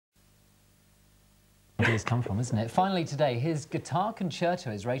Ideas come from, isn't it? Finally today, his guitar concerto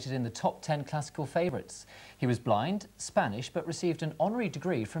is rated in the top 10 classical favourites. He was blind, Spanish, but received an honorary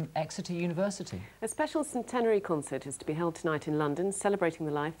degree from Exeter University. A special centenary concert is to be held tonight in London, celebrating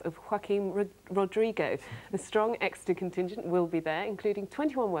the life of Joaquin Rodrigo. The strong Exeter contingent will be there, including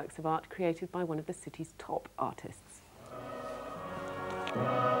 21 works of art created by one of the city's top artists.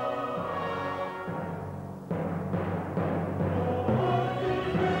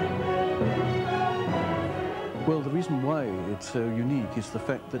 Well, the reason why it's so unique is the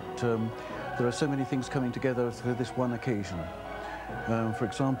fact that there are so many things coming together for this one occasion. For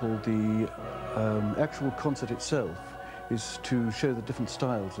example, the actual concert itself is to show the different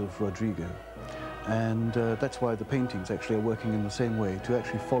styles of Rodrigo. And that's why the paintings actually are working in the same way, to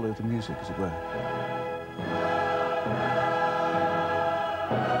actually follow the music, as it were.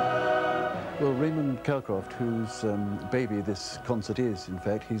 Well, Raymond Calcraft, whose baby this concert is, in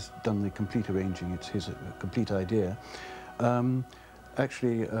fact, he's done the complete arranging, it's his complete idea,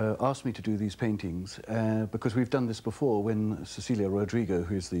 actually asked me to do these paintings because we've done this before when Cecilia Rodrigo,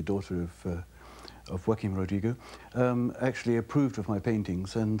 who is the daughter of Joaquin Rodrigo, actually approved of my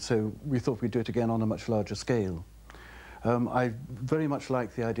paintings, and so we thought we'd do it again on a much larger scale. I very much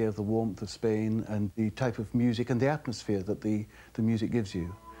like the idea of the warmth of Spain and the type of music and the atmosphere that the music gives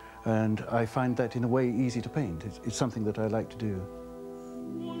you. And I find that, in a way, easy to paint. It's something that I like to do.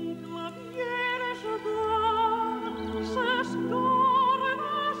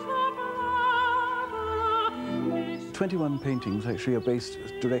 21 paintings actually are based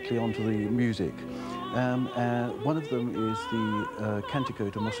directly onto the music. One of them is the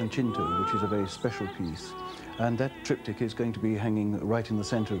Cantico de Mocentino, which is a very special piece. And that triptych is going to be hanging right in the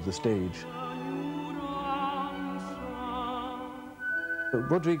center of the stage. But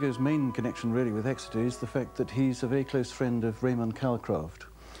Rodrigo's main connection really with Exeter is the fact that he's a very close friend of Raymond Calcraft.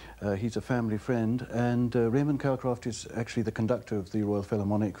 He's a family friend, and Raymond Calcraft is actually the conductor of the Royal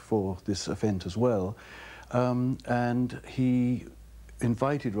Philharmonic for this event as well. And he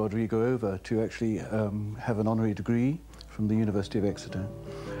invited Rodrigo over to actually have an honorary degree from the University of Exeter.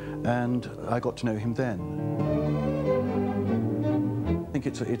 And I got to know him then. I think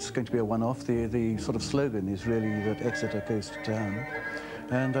it's going to be a one-off. The sort of slogan is really that Exeter goes to town.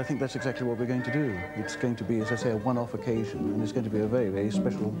 And I think that's exactly what we're going to do. It's going to be, as I say, a one-off occasion, and it's going to be a very, very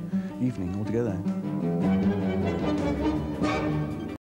special evening altogether.